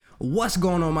What's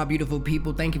going on, my beautiful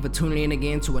people? Thank you for tuning in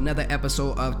again to another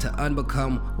episode of To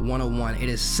Unbecome 101. It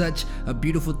is such a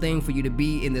beautiful thing for you to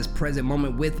be in this present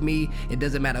moment with me. It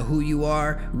doesn't matter who you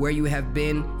are, where you have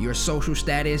been, your social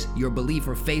status, your belief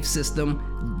or faith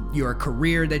system, your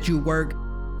career that you work.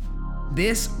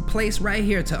 This place right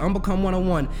here, To Unbecome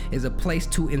 101, is a place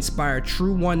to inspire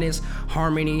true oneness,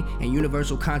 harmony, and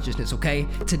universal consciousness, okay?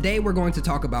 Today, we're going to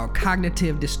talk about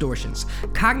cognitive distortions.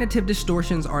 Cognitive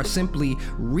distortions are simply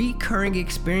recurring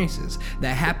experiences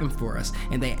that happen for us,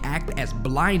 and they act as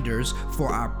blinders for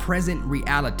our present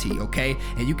reality, okay?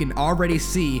 And you can already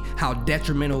see how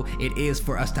detrimental it is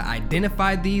for us to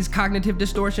identify these cognitive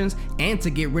distortions and to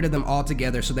get rid of them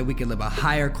altogether so that we can live a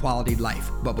higher quality life.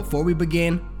 But before we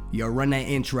begin, run that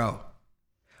intro.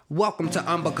 Welcome to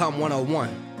Unbecome 101,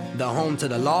 the home to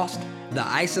the lost, the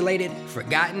isolated,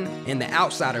 forgotten, and the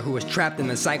outsider who is trapped in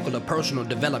the cycle of personal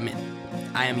development.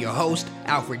 I am your host,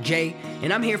 Alfred J.,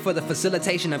 and I'm here for the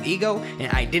facilitation of ego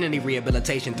and identity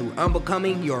rehabilitation through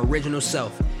unbecoming your original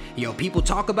self. People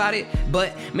talk about it,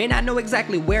 but may not know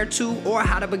exactly where to or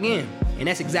how to begin, and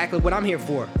that's exactly what I'm here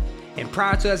for. And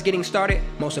prior to us getting started,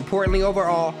 most importantly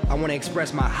overall, I want to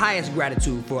express my highest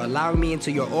gratitude for allowing me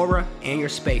into your aura and your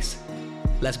space.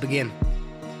 Let's begin.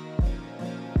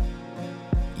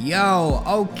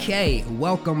 Okay,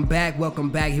 welcome back.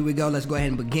 Here we go. Let's go ahead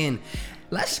and begin.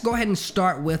 Let's go ahead and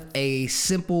start with a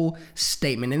simple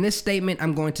statement. In this statement,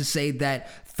 I'm going to say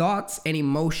that thoughts and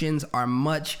emotions are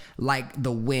much like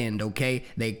the wind, okay?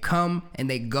 They come and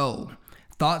they go.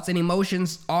 Thoughts and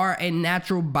emotions are a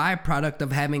natural byproduct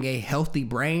of having a healthy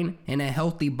brain and a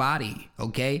healthy body,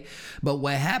 okay? But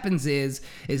what happens is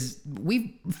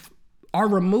we are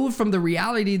removed from the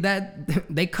reality that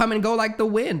they come and go like the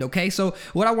wind, okay? So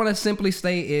what I want to simply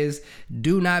say is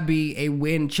do not be a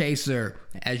wind chaser.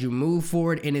 As you move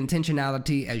forward in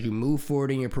intentionality, as you move forward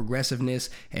in your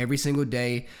progressiveness every single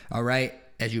day, all right?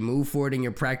 As you move forward in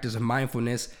your practice of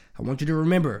mindfulness, I want you to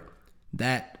remember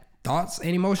that thoughts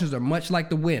and emotions are much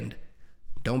like the wind.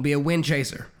 Don't be a wind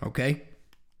chaser, okay?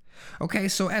 Okay,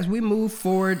 so as we move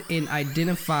forward in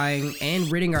identifying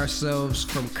and ridding ourselves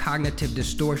from cognitive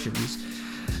distortions,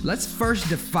 let's first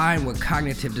define what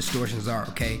cognitive distortions are,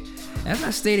 okay? As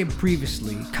I stated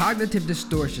previously, cognitive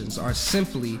distortions are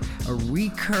simply a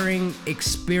recurring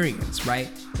experience, right?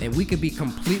 And we could be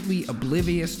completely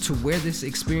oblivious to where this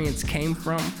experience came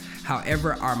from.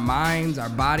 However, our minds, our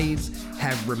bodies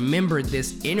have remembered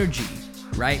this energy,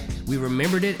 right? We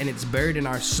remembered it and it's buried in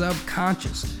our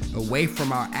subconscious, away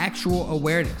from our actual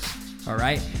awareness, all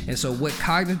right? And so what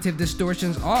cognitive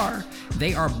distortions are,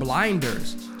 they are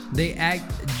blinders. They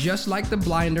act just like the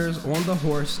blinders on the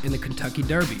horse in the Kentucky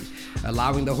Derby,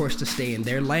 allowing the horse to stay in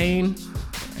their lane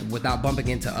without bumping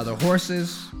into other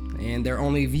horses, and their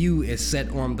only view is set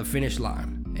on the finish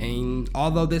line. And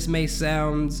although this may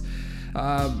sound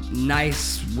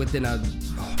nice within a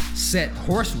set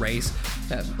horse race,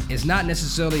 it's not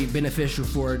necessarily beneficial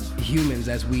for humans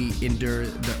as we endure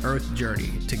the earth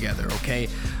journey together, okay?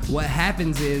 What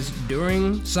happens is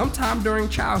sometime during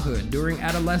childhood, during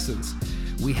adolescence,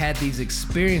 we had these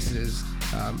experiences,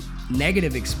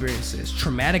 negative experiences,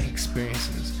 traumatic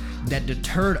experiences that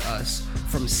deterred us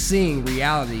from seeing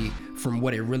reality from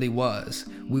what it really was.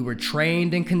 We were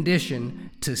trained and conditioned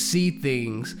to see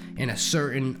things in a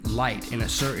certain light, in a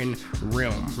certain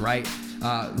realm, right?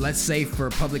 Let's say for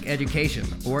public education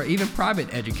or even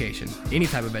private education, any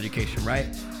type of education, right?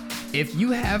 If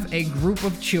you have a group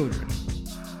of children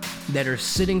that are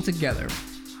sitting together,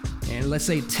 and let's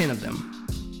say 10 of them,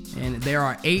 and there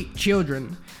are 8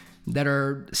 children that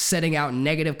are setting out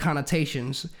negative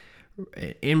connotations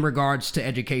in regards to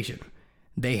education.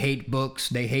 They hate books,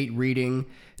 they hate reading,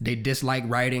 they dislike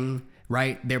writing,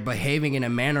 right? They're behaving in a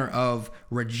manner of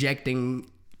rejecting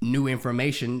new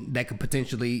information that could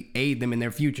potentially aid them in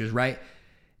their futures, right?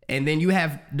 And then you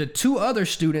have the 2 other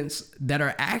students that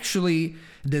are actually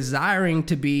desiring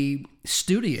to be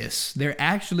studious. They're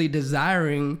actually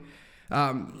desiring,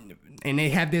 and they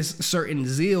have this certain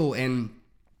zeal and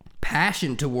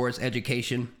passion towards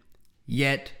education,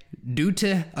 yet due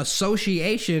to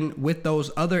association with those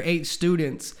other 8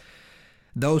 students,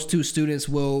 those 2 students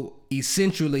will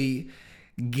essentially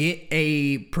get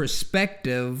a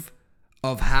perspective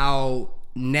of how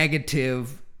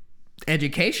negative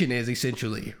education is,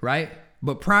 essentially, right?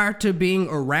 But prior to being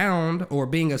around or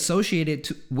being associated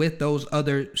with those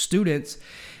other students,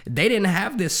 they didn't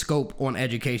have this scope on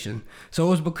education. So it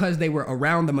was because they were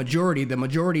around the majority. The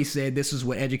majority said this is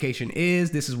what education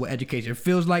is. This is what education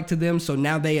feels like to them. So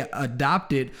now they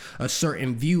adopted a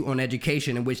certain view on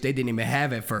education in which they didn't even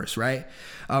have at first, right?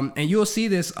 And you'll see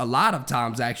this a lot of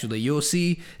times, actually. You'll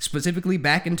see specifically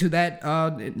back into that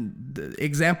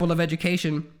example of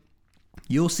education.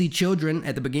 You'll see children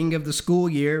at the beginning of the school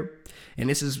year, and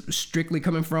this is strictly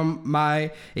coming from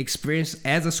my experience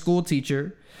as a school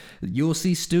teacher. You'll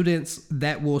see students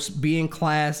that will be in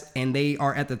class and they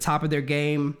are at the top of their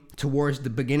game towards the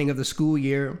beginning of the school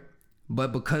year,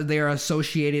 but because they are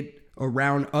associated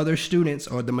around other students,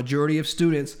 or the majority of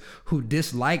students who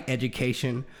dislike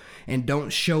education and don't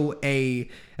show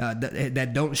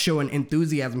that don't show an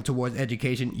enthusiasm towards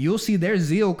education, you'll see their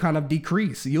zeal kind of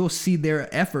decrease. You'll see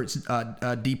their efforts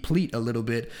deplete a little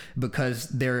bit, because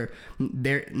they're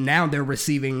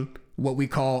receiving what we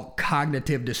call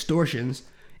cognitive distortions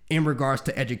in regards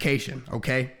to education.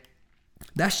 Okay,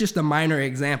 that's just a minor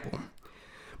example.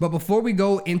 But before we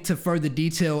go into further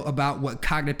detail about what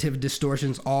cognitive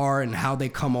distortions are and how they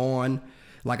come on,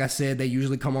 like I said, they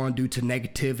usually come on due to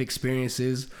negative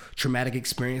experiences, traumatic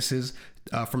experiences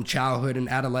from childhood and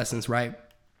adolescence, right?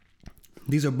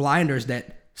 These are blinders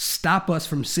that stop us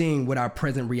from seeing what our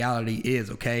present reality is,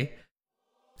 okay?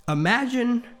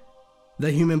 Imagine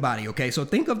the human body, okay? So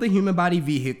think of the human body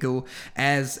vehicle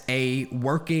as a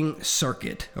working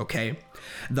circuit, okay?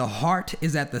 The heart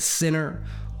is at the center,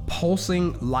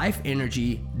 pulsing life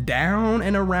energy down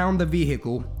and around the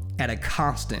vehicle at a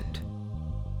constant.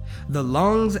 The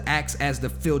lungs acts as the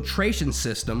filtration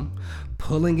system,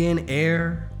 pulling in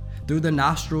air through the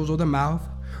nostrils or the mouth,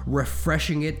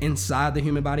 refreshing it inside the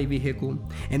human body vehicle,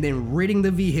 and then ridding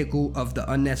the vehicle of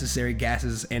the unnecessary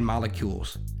gases and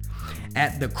molecules.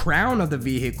 At the crown of the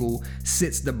vehicle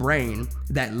sits the brain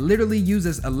that literally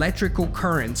uses electrical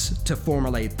currents to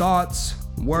formulate thoughts,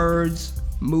 words,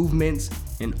 movements,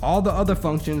 and all the other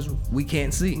functions we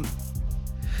can't see.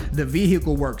 The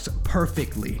vehicle works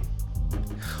perfectly.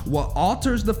 What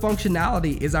alters the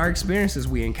functionality is our experiences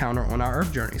we encounter on our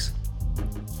earth journeys.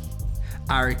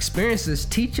 Our experiences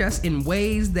teach us in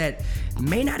ways that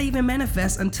may not even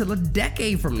manifest until a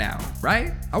decade from now,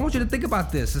 right? I want you to think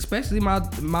about this, especially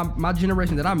my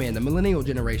generation that I'm in, the millennial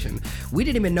generation. We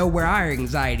didn't even know where our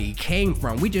anxiety came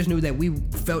from. We just knew that we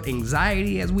felt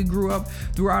anxiety as we grew up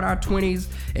throughout our 20s,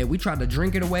 and we tried to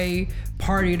drink it away,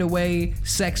 party it away,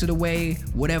 sex it away,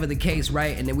 whatever the case,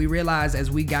 right? And then we realized as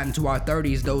we got into our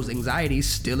 30s, those anxieties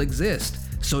still exist.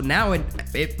 So now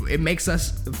it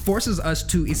forces us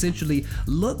to essentially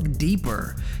look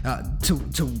deeper to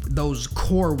those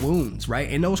core wounds, right?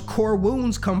 And those core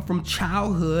wounds come from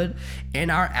childhood and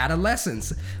our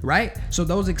adolescence, right? So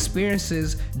those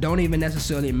experiences don't even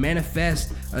necessarily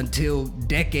manifest until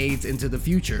decades into the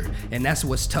future. And that's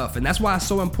what's tough. And that's why it's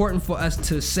so important for us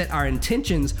to set our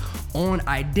intentions on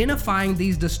identifying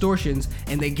these distortions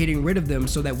and then getting rid of them,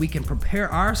 so that we can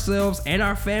prepare ourselves and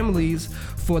our families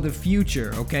for the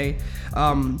future, okay?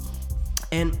 And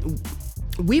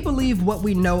we believe what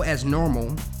we know as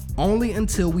normal only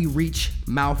until we reach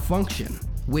malfunction,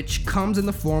 which comes in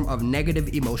the form of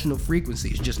negative emotional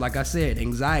frequencies, just like I said,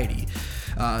 anxiety,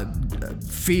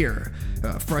 fear,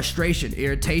 frustration,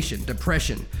 irritation,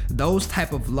 depression, those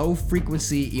type of low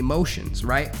frequency emotions,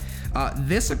 right?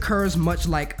 This occurs much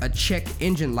like a check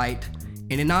engine light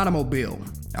in an automobile,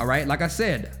 all right? Like I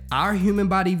said, our human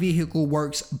body vehicle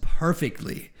works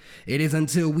perfectly. It is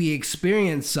until we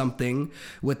experience something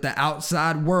with the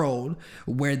outside world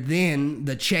where then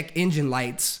the check engine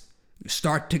lights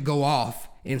start to go off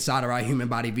inside of our human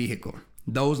body vehicle.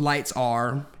 Those lights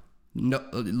are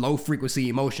low frequency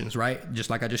emotions, right? Just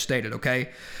like I just stated, okay?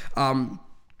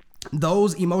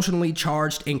 Those emotionally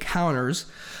charged encounters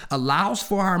allows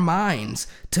for our minds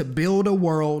to build a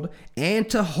world and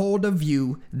to hold a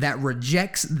view that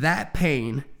rejects that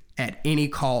pain at any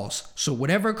cost. So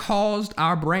whatever caused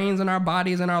our brains and our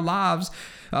bodies and our lives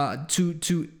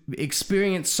to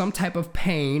experience some type of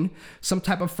pain, some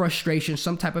type of frustration,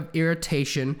 some type of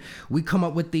irritation, we come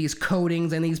up with these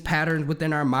codings and these patterns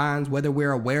within our minds, whether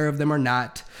we're aware of them or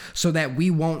not, so that we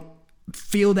won't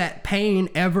feel that pain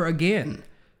ever again.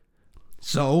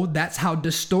 So that's how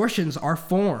distortions are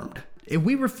formed. If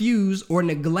we refuse or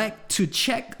neglect to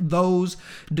check those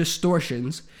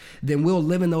distortions, then we'll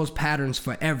live in those patterns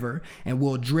forever, and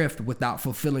we'll drift without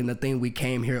fulfilling the thing we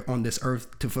came here on this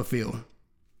earth to fulfill.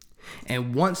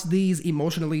 And once these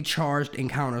emotionally charged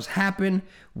encounters happen,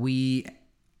 we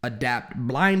adapt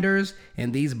blinders,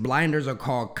 and these blinders are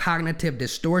called cognitive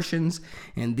distortions,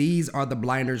 and these are the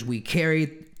blinders we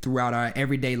carry throughout our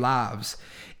everyday lives.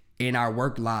 in our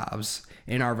work lives,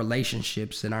 in our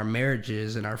relationships, in our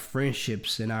marriages, in our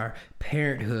friendships, in our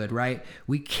parenthood, right?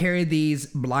 We carry these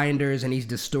blinders and these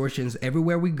distortions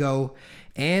everywhere we go.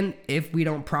 And if we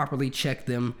don't properly check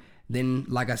them, then,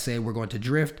 like I said, we're going to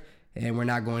drift and we're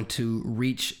not going to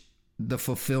reach the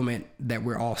fulfillment that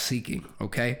we're all seeking,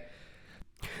 okay?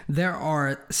 There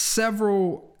are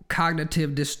several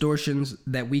cognitive distortions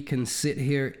that we can sit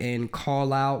here and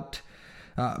call out,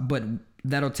 but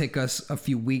that'll take us a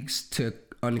few weeks to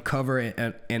uncover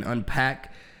and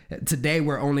unpack. Today,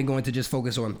 we're only going to just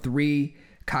focus on 3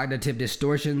 cognitive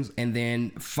distortions, and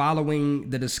then following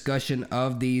the discussion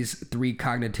of these 3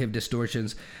 cognitive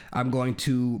distortions, I'm going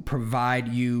to provide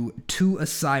you 2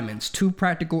 assignments, 2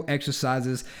 practical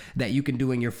exercises that you can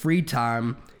do in your free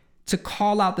time to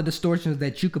call out the distortions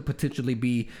that you could potentially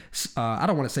be, I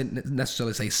don't want to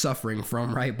necessarily say suffering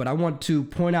from, right? But I want to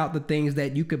point out the things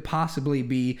that you could possibly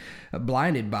be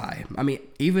blinded by. I mean,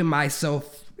 even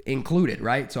myself included,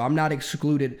 right? So I'm not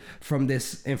excluded from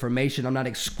this information. I'm not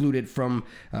excluded from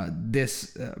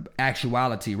this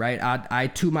actuality, right? I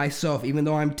too myself, even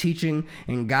though I'm teaching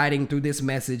and guiding through this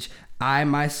message, I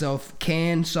myself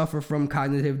can suffer from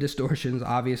cognitive distortions,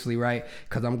 obviously, right?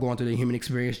 Because I'm going through the human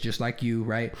experience just like you,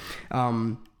 right?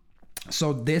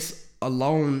 So this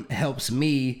alone helps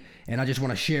me, and I just want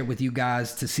to share it with you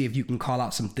guys to see if you can call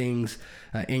out some things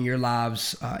in your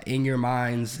lives, in your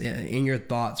minds, in your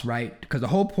thoughts, right? Because the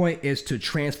whole point is to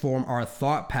transform our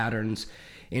thought patterns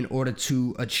in order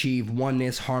to achieve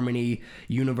oneness, harmony,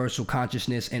 universal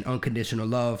consciousness, and unconditional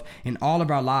love in all of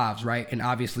our lives, right? And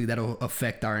obviously that'll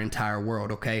affect our entire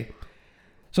world, okay?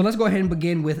 So let's go ahead and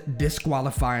begin with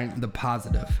disqualifying the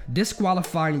positive.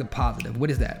 Disqualifying the positive,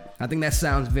 what is that? I think that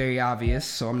sounds very obvious,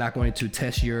 so I'm not going to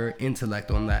test your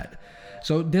intellect on that.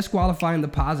 So disqualifying the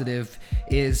positive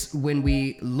is when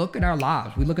we look at our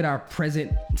lives, we look at our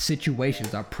present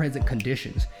situations, our present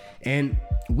conditions, and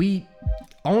we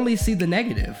only see the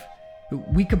negative.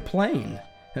 We complain.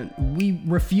 We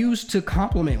refuse to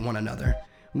compliment one another.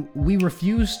 We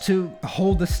refuse to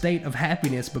hold the state of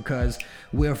happiness because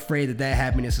we're afraid that that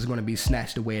happiness is going to be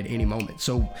snatched away at any moment.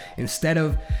 So instead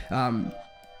of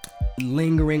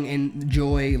lingering in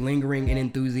joy, lingering in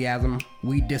enthusiasm,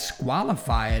 we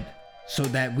disqualify it so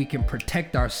that we can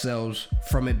protect ourselves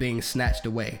from it being snatched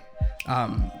away.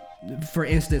 For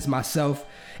instance, myself,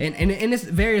 and there's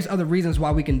various other reasons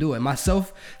why we can do it.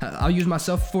 Myself, I'll use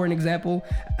myself for an example.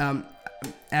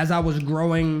 As I was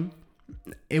growing,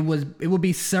 it would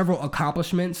be several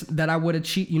accomplishments that I would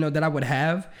achieve, that I would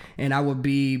have, and I would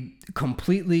be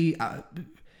completely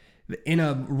in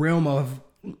a realm of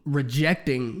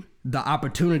rejecting the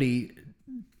opportunity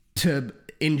to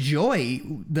enjoy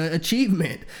the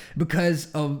achievement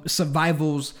because of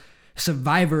survivor's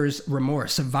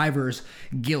remorse, survivor's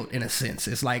guilt, in a sense.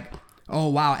 It's like, oh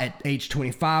wow, at age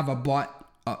 25, I bought,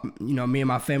 me and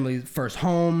my family's first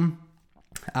home.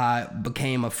 I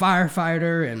became a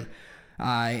firefighter, and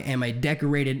I am a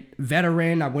decorated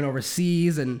veteran. I went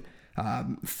overseas and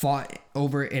fought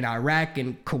over in Iraq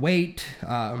and Kuwait,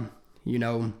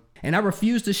 and I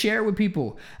refused to share it with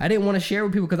people. I didn't want to share it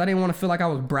with people because I didn't want to feel like I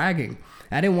was bragging.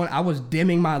 I was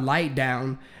dimming my light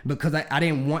down because I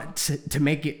didn't want to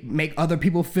make other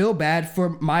people feel bad for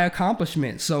my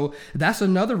accomplishments. So that's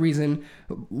another reason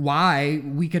why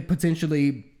we could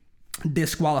potentially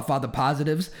disqualify the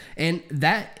positives, and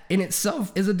that in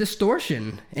itself is a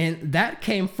distortion, and that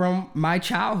came from my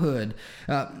childhood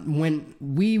when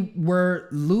we were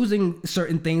losing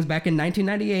certain things back in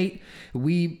 1998.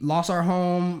 We lost our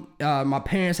home, my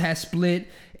parents had split,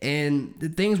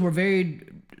 and things were very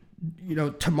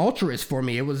tumultuous for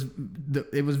me. It was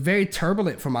very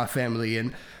turbulent for my family,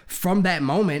 and from that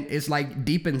moment, it's like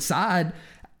deep inside,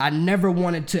 I never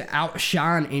wanted to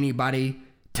outshine anybody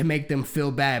to make them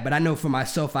feel bad. But I know for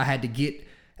myself, I had to get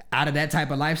out of that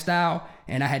type of lifestyle,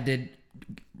 and I had to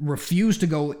refuse to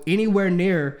go anywhere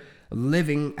near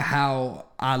living how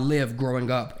I lived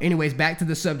growing up. Anyways, back to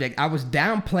the subject. I was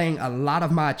downplaying a lot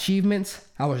of my achievements.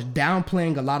 I was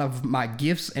downplaying a lot of my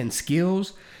gifts and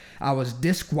skills. I was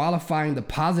disqualifying the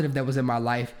positive that was in my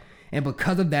life. And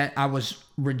because of that, I was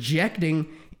rejecting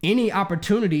any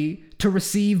opportunity to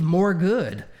receive more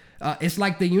good. It's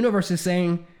like the universe is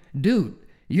saying, dude,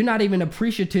 you're not even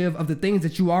appreciative of the things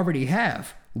that you already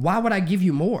have. Why would I give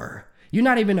you more? You're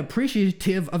not even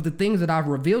appreciative of the things that I've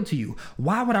revealed to you.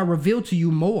 Why would I reveal to you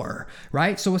more,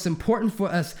 right? So it's important for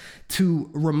us to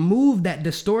remove that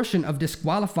distortion of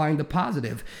disqualifying the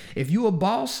positive. If you a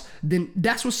boss, then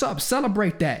that's what's up.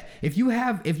 Celebrate that. If you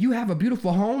have a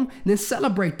beautiful home, then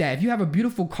celebrate that. If you have a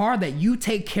beautiful car that you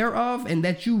take care of and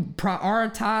that you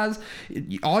prioritize,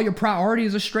 all your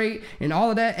priorities are straight and all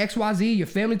of that, XYZ, your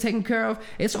family taken care of,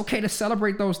 it's okay to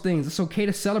celebrate those things. It's okay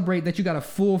to celebrate that you got a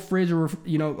full fridge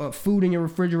of food in your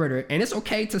refrigerator. And it's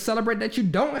okay to celebrate that you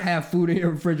don't have food in your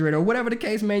refrigerator. Whatever the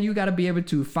case, man, you got to be able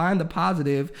to find the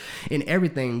positive in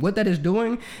everything. What that is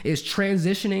doing is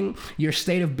transitioning your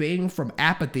state of being from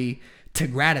apathy to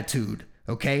gratitude.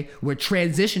 Okay, we're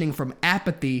transitioning from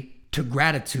apathy to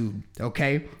gratitude.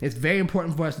 Okay, it's very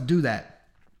important for us to do that,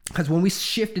 because when we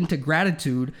shift into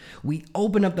gratitude, we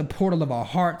open up the portal of our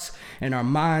hearts and our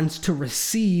minds to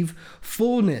receive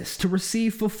fullness, to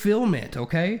receive fulfillment.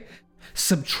 Okay,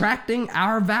 subtracting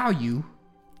our value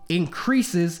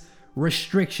increases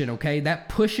restriction. Okay, that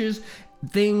pushes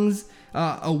things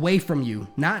away from you,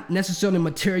 not necessarily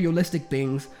materialistic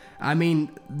things. I mean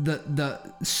the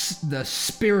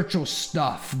spiritual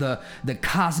stuff, the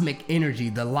cosmic energy,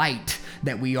 the light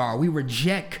that we are. We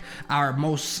reject our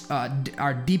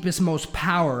deepest, most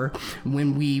power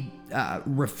when we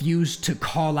refuse to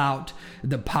call out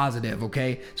the positive.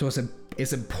 Okay, so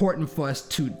it's important for us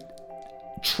to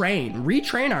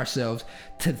retrain ourselves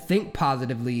to think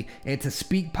positively and to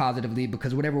speak positively,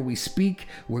 because whatever we speak,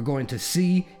 we're going to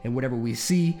see, and whatever we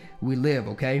see, we live.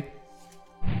 Okay.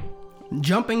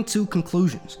 Jumping to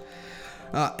conclusions.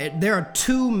 There are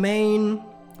two main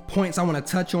points I want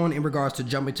to touch on in regards to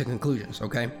jumping to conclusions.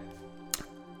 Okay.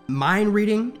 Mind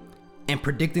reading and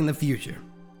predicting the future.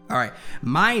 All right.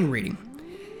 Mind reading.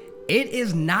 It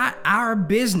is not our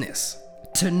business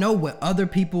to know what other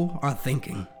people are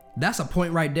thinking. That's a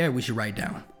point right there we should write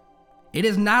down. It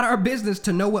is not our business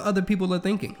to know what other people are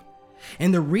thinking.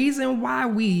 And the reason why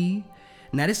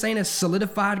now this ain't a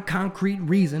solidified, concrete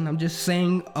reason. I'm just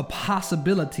saying a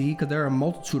possibility, because there are a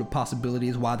multitude of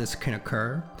possibilities why this can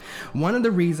occur. One of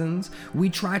the reasons we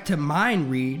try to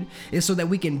mind read is so that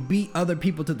we can beat other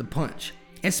people to the punch.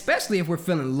 Especially if we're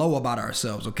feeling low about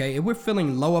ourselves, okay? If we're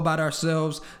feeling low about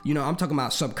ourselves, I'm talking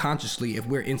about subconsciously if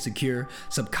we're insecure,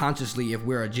 subconsciously if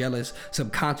we're jealous,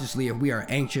 subconsciously if we are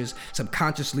anxious,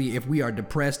 subconsciously if we are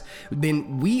depressed,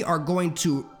 then we are going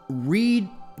to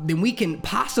then we can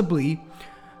possibly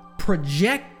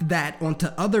project that onto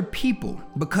other people,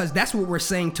 because that's what we're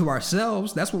saying to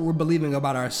ourselves. That's what we're believing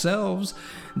about ourselves.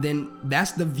 Then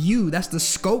that's the view, that's the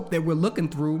scope that we're looking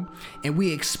through, and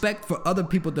we expect for other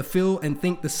people to feel and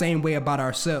think the same way about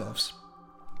ourselves.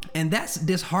 And that's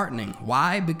disheartening.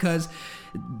 Why? Because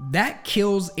that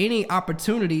kills any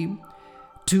opportunity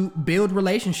to build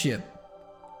relationship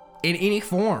in any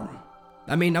form.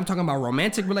 I mean, I'm talking about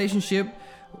romantic relationship,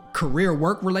 career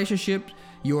work relationship,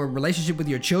 your relationship with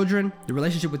your children, the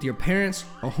relationship with your parents,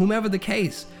 or whomever the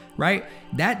case, right?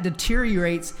 That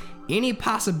deteriorates any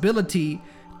possibility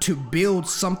to build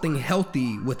something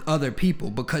healthy with other people,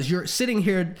 because you're sitting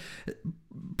here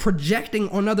projecting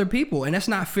on other people, and that's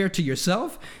not fair to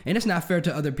yourself, and it's not fair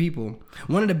to other people.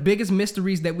 One of the biggest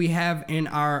mysteries that we have in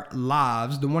our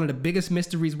lives, one of the biggest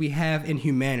mysteries we have in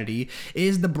humanity,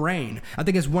 is the brain. I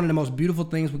think it's one of the most beautiful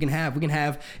things we can have.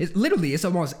 It's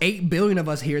almost 8 billion of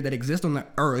us here that exist on the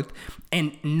earth,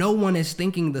 and no one is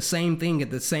thinking the same thing at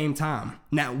the same time.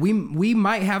 Now, we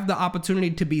might have the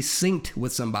opportunity to be synced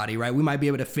with somebody, right? We might be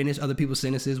able to finish other people's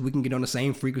sentences. We can get on the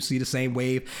same frequency, the same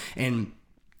wave, and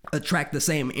attract the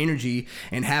same energy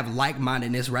and have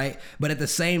like-mindedness, right? But at the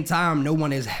same time, no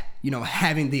one is,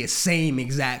 having the same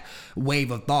exact wave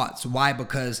of thoughts. Why?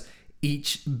 Because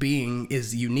each being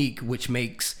is unique, which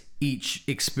makes each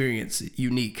experience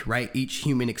unique, right? Each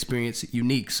human experience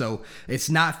unique. So it's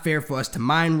not fair for us to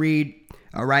mind read,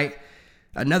 all right?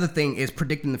 Another thing is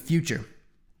predicting the future.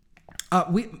 I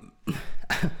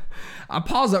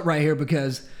pause up right here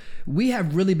because we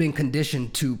have really been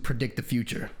conditioned to predict the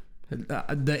future.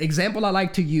 The example I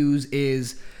like to use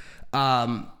is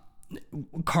car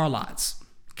lots,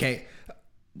 okay?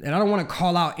 And I don't want to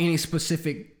call out any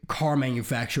specific car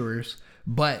manufacturers,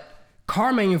 but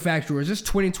car manufacturers, it's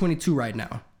 2022 right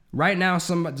now. Right now,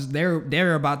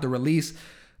 they're about to release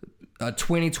a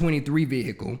 2023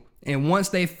 vehicle. And once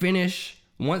that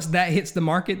hits the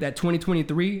market, that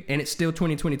 2023, and it's still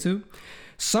 2022,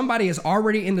 somebody is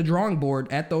already in the drawing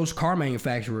board at those car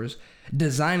manufacturers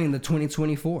designing the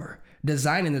 2024,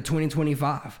 designing the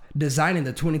 2025, designing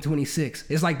the 2026.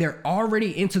 It's like they're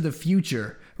already into the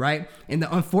future, right? And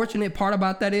the unfortunate part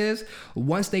about that is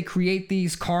once they create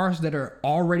these cars that are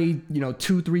already,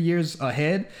 2-3 years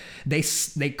ahead,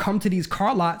 they come to these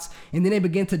car lots and then they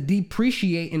begin to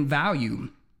depreciate in value.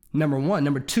 Number one.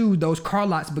 Number two, those car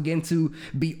lots begin to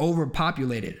be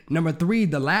overpopulated. Number three,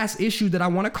 the last issue that I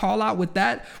want to call out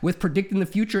with predicting the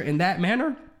future in that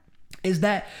manner, is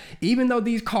that even though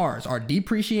these cars are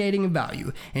depreciating in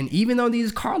value, and even though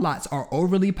these car lots are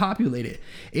overly populated,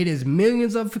 it is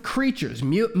millions of creatures,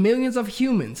 millions of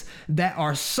humans that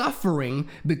are suffering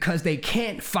because they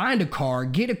can't find a car,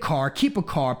 get a car, keep a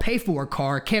car, pay for a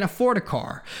car, can't afford a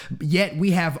car. Yet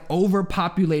we have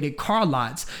overpopulated car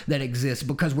lots that exist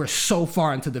because we're so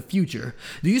far into the future.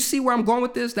 Do you see where I'm going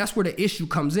with this? That's where the issue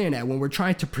comes in at when we're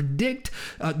trying to predict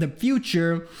the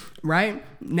future. Right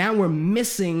now, we're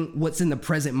missing what's in the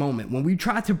present moment. When we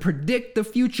try to predict the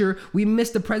future, we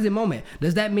miss the present moment.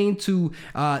 Does that mean to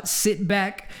sit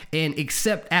back and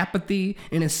accept apathy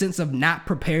in a sense of not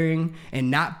preparing and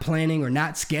not planning or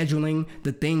not scheduling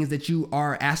the things that you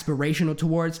are aspirational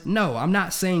towards? No, I'm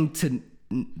not saying to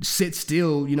sit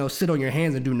still, sit on your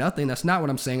hands and do nothing. That's not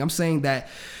what I'm saying. I'm saying that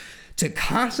to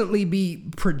constantly be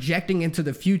projecting into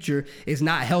the future is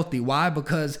not healthy. Why?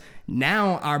 Because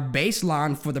now our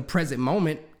baseline for the present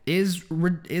moment is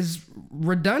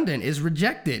redundant, is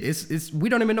rejected. We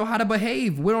don't even know how to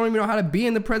behave. We don't even know how to be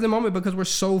in the present moment because we're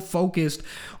so focused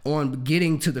on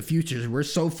getting to the future. We're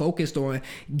so focused on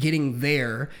getting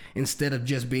there instead of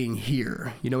just being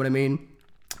here. You know what I mean?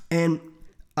 And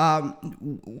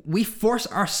we force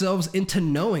ourselves into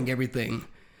knowing everything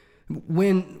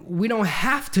when we don't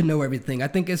have to know everything. I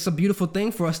think it's a beautiful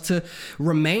thing for us to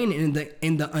remain in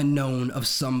the unknown of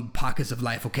some pockets of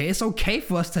life. Okay, it's okay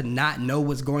for us to not know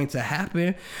what's going to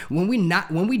happen. When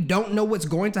we don't know what's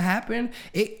going to happen,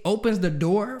 it opens the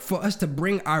door for us to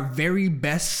bring our very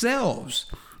best selves.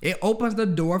 It opens the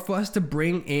door for us to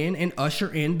bring in and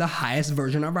usher in the highest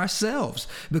version of ourselves.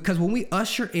 Because when we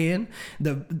usher in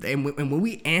and when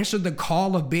we answer the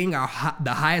call of being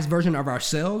the highest version of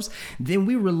ourselves, then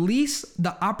we release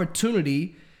the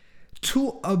opportunity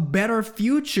to a better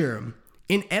future.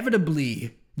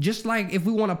 Inevitably, just like if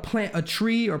we want to plant a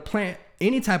tree or plant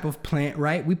any type of plant,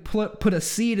 right? We put a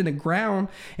seed in the ground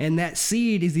and that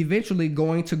seed is eventually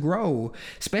going to grow.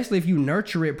 Especially if you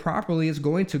nurture it properly, it's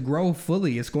going to grow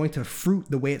fully. It's going to fruit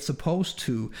the way it's supposed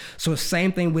to. So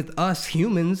same thing with us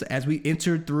humans as we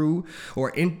enter through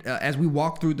as we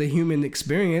walk through the human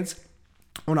experience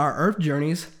on our earth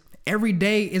journeys. Every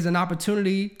day is an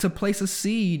opportunity to place a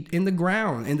seed in the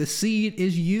ground, and the seed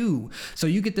is you. So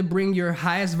you get to bring your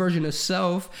highest version of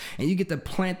self and you get to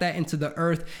plant that into the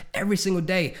earth every single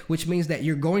day, which means that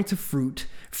you're going to fruit.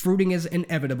 Fruiting is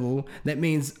inevitable. That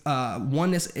means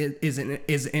oneness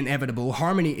is inevitable.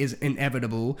 Harmony is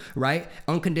inevitable, right?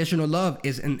 Unconditional love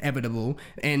is inevitable.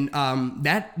 And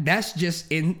that's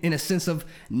just in a sense of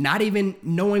not even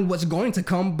knowing what's going to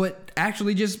come, but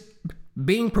actually just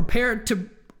being prepared to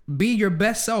be your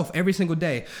best self every single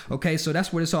day. Okay, so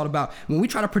that's what it's all about. When we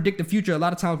try to predict the future, a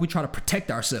lot of times we try to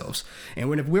protect ourselves.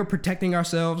 And if we're protecting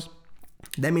ourselves,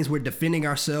 that means we're defending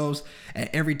ourselves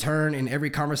at every turn, in every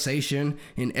conversation,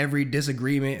 in every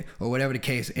disagreement, or whatever the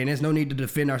case. And there's no need to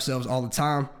defend ourselves all the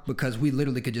time because we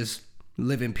literally could just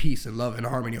live in peace and love and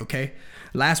harmony, okay?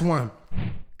 Last one,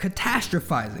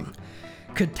 catastrophizing.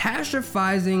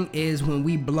 Catastrophizing is when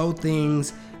we blow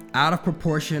things out of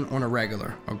proportion on a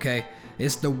regular, okay?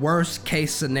 It's the worst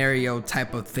case scenario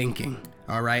type of thinking,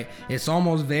 all right? It's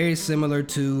almost very similar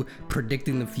to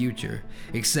predicting the future,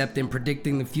 except in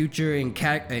predicting the future and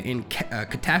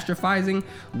catastrophizing,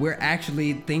 we're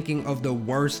actually thinking of the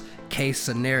worst case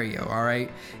scenario, all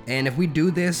right? And if we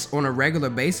do this on a regular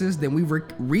basis, then we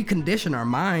recondition our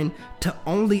mind to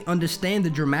only understand the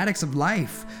dramatics of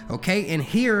life, okay? And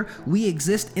here we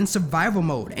exist in survival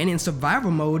mode, and in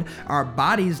survival mode, our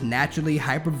bodies naturally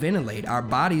hyperventilate. Our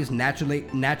bodies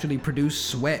naturally produce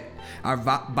sweat. Our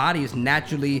bodies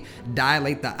naturally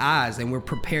dilate the eyes, and we're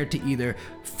prepared to either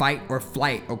fight or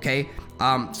flight, okay?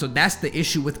 So that's the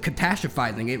issue with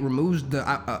catastrophizing. It removes the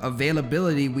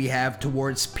availability we have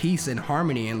towards peace and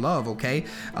harmony and love, okay?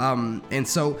 And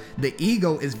so the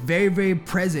ego is very, very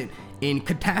present in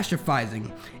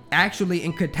catastrophizing. Actually,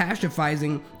 in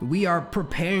catastrophizing, we are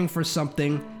preparing for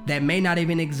something that may not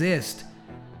even exist,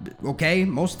 okay?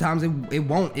 Most times it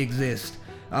won't exist.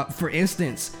 For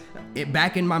instance,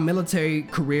 back in my military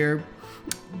career,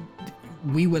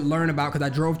 we would learn about, because I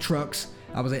drove trucks,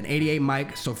 I was at 88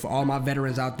 Mike, so for all my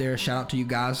veterans out there, shout out to you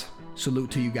guys,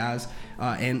 salute to you guys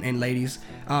and ladies.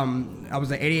 I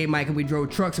was at 88 Mike and we drove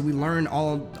trucks and we learned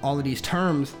all of these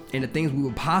terms and the things we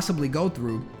would possibly go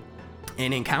through.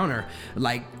 an encounter,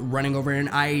 like running over an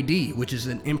IED, which is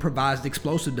an improvised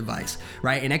explosive device,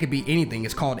 right? And that could be anything.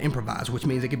 It's called improvised, which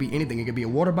means it could be anything. It could be a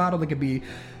water bottle, it could be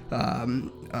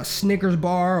a Snickers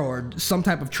bar, or some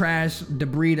type of trash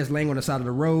debris that's laying on the side of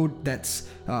the road that's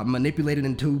manipulated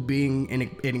into being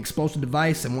an explosive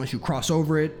device. And once you cross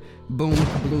over it, boom,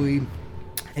 kablooey,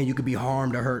 and you could be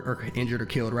harmed or hurt or injured or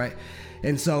killed, right?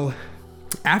 And so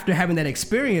after having that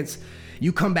experience,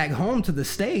 you come back home to the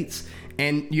States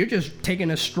and you're just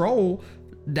taking a stroll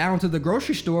down to the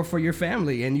grocery store for your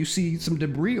family, and you see some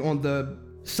debris on the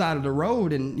side of the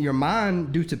road, and your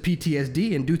mind, due to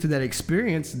PTSD and due to that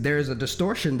experience, there's a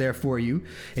distortion there for you,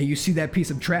 and you see that piece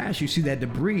of trash, you see that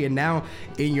debris, and now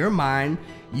in your mind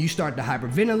you start to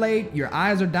hyperventilate, your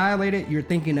eyes are dilated, you're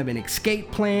thinking of an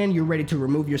escape plan, you're ready to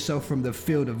remove yourself from the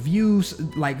field of view,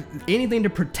 like anything to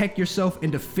protect yourself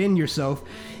and defend yourself.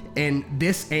 And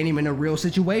this ain't even a real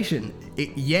situation.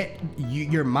 Yet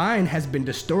your mind has been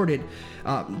distorted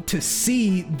to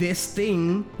see this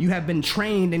thing. You have been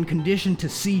trained and conditioned to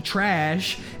see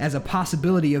trash as a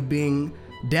possibility of being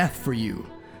death for you.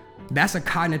 That's a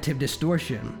cognitive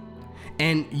distortion.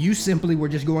 And you simply were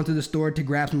just going to the store to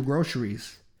grab some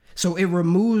groceries. So it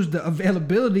removes the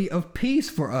availability of peace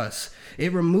for us.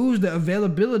 It removes the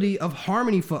availability of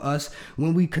harmony for us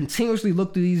when we continuously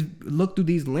look through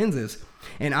these lenses.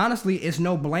 And honestly, it's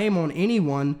no blame on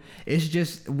anyone. It's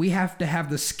just we have to have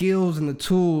the skills and the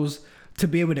tools to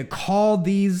be able to call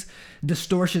these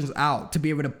distortions out, to be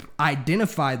able to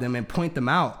identify them and point them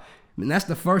out. And that's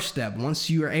the first step. Once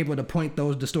you are able to point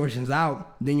those distortions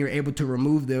out, then you're able to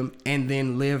remove them and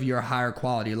then live your higher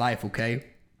quality life, okay?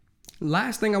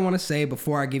 Last thing I want to say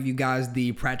before I give you guys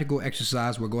the practical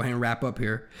exercise, we'll go ahead and wrap up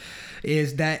here,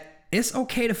 is that it's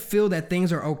okay to feel that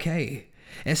things are okay,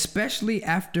 especially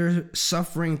after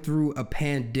suffering through a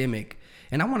pandemic.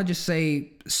 And I want to just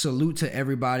say salute to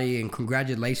everybody and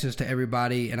congratulations to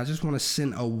everybody. And I just want to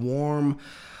send a warm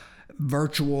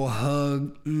virtual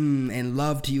hug and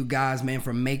love to you guys, man,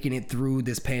 for making it through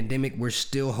this pandemic. We're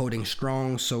still holding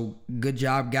strong. So good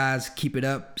job, guys. Keep it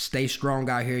up. Stay strong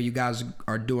out here. You guys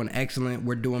are doing excellent.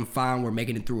 We're doing fine. We're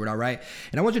making it through it. All right.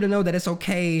 And I want you to know that it's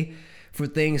okay for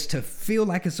things to feel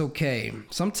like it's okay.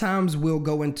 Sometimes we'll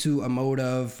go into a mode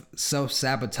of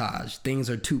self-sabotage. Things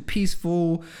are too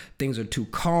peaceful. Things are too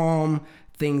calm.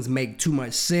 Things make too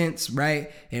much sense,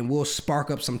 right? And we'll spark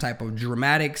up some type of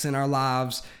dramatics in our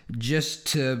lives just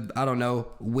to, I don't know,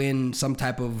 win some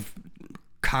type of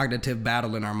cognitive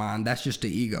battle in our mind. That's just the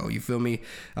ego, you feel me?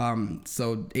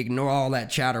 So ignore all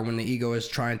that chatter when the ego is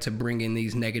trying to bring in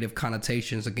these negative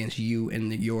connotations against you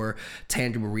and your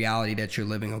tangible reality that you're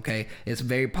living, okay? It's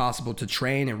very possible to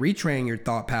train and retrain your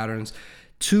thought patterns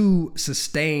to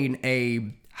sustain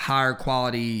a higher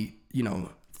quality,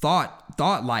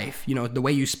 thought life, the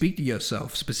way you speak to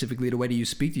yourself, specifically the way that you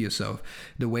speak to yourself,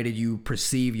 the way that you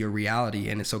perceive your reality.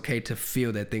 And it's okay to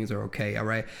feel that things are okay. All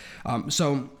right.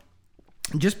 So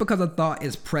just because a thought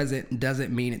is present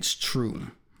doesn't mean it's true.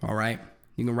 All right.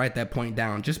 You can write that point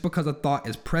down. Just because a thought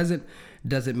is present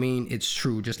doesn't mean it's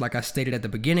true. Just like I stated at the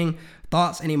beginning,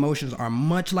 thoughts and emotions are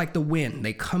much like the wind.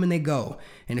 They come and they go.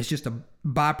 And it's just a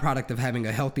byproduct of having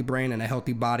a healthy brain and a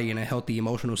healthy body and a healthy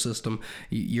emotional system.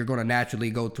 You're going to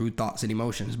naturally go through thoughts and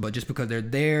emotions. But just because they're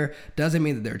there doesn't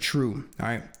mean that they're true. All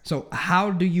right. So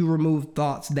how do you remove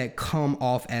thoughts that come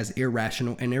off as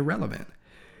irrational and irrelevant?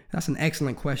 That's an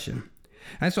excellent question.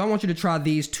 And so I want you to try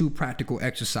these two practical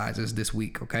exercises this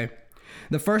week, okay?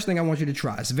 The first thing I want you to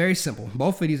try is very simple.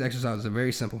 Both of these exercises are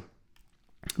very simple.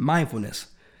 Mindfulness.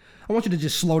 I want you to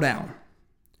just slow down.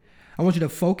 I want you to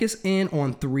focus in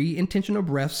on 3 intentional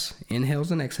breaths,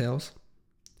 inhales and exhales.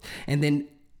 And then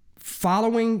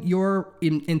following your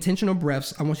intentional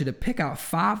breaths, I want you to pick out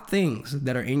 5 things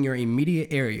that are in your immediate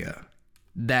area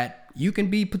that you can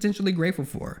be potentially grateful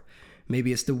for.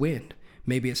 Maybe it's the wind.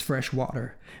 Maybe it's fresh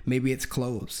water. Maybe it's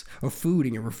clothes or food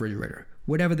in your refrigerator.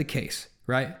 Whatever the case,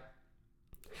 right?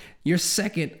 Your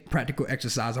second practical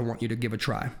exercise I want you to give a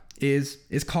try is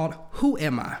called Who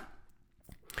Am I?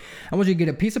 I want you to get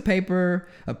a piece of paper,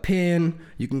 a pen.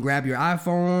 You can grab your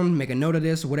iPhone, make a note of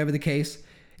this, whatever the case,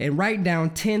 and write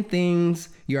down 10 things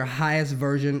your highest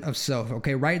version of self,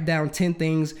 okay? Write down 10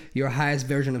 things your highest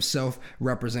version of self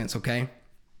represents, okay?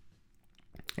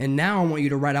 And now I want you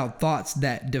to write out thoughts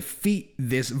that defeat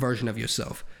this version of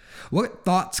yourself. What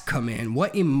thoughts come in?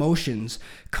 What emotions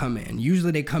come in?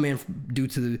 Usually they come in due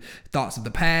to the thoughts of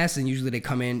the past, and usually they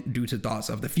come in due to thoughts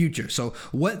of the future. So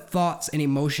what thoughts and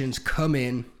emotions come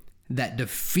in that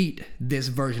defeat this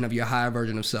version of your higher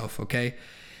version of self, okay?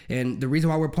 And the reason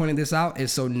why we're pointing this out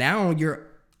is so now you're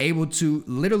able to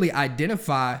literally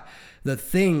identify the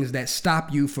things that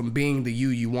stop you from being the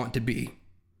you want to be.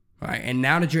 All right. And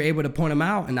now that you're able to point them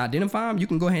out and identify them, you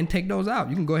can go ahead and take those out.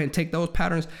 You can go ahead and take those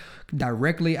patterns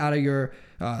directly out of your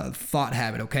thought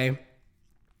habit. Okay.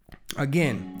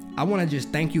 Again, I want to just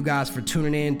thank you guys for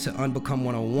tuning in to Unbecome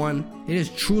 101. It is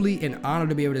truly an honor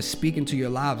to be able to speak into your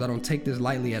lives. I don't take this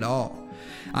lightly at all.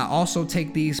 I also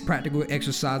take these practical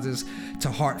exercises to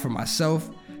heart for myself.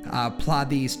 I apply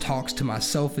these talks to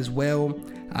myself as well.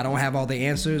 I don't have all the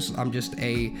answers. I'm just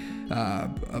a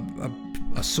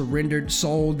surrendered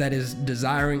soul that is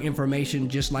desiring information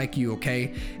just like you,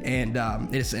 okay? And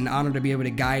it's an honor to be able to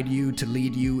guide you, to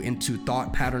lead you into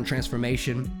thought pattern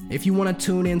transformation. If you want to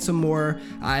tune in some more,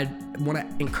 I want to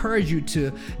encourage you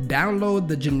to download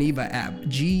the Geneva app,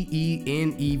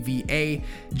 Geneva,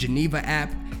 Geneva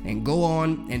app, and go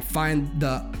on and find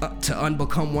the To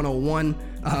Unbecome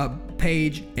 101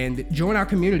 page and join our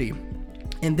community.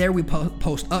 And there we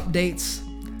post updates.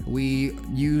 We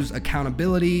use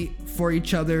accountability for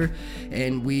each other,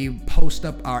 and we post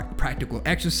up our practical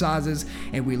exercises,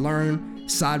 and we learn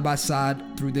side by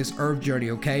side through this earth journey,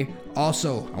 okay?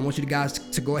 Also, I want you guys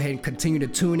to go ahead and continue to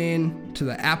tune in to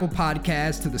the Apple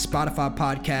Podcast, to the Spotify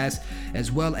Podcast,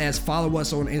 as well as follow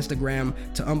us on Instagram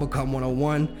to Unbecome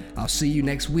 101. I'll see you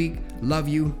next week. Love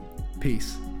you.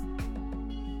 Peace.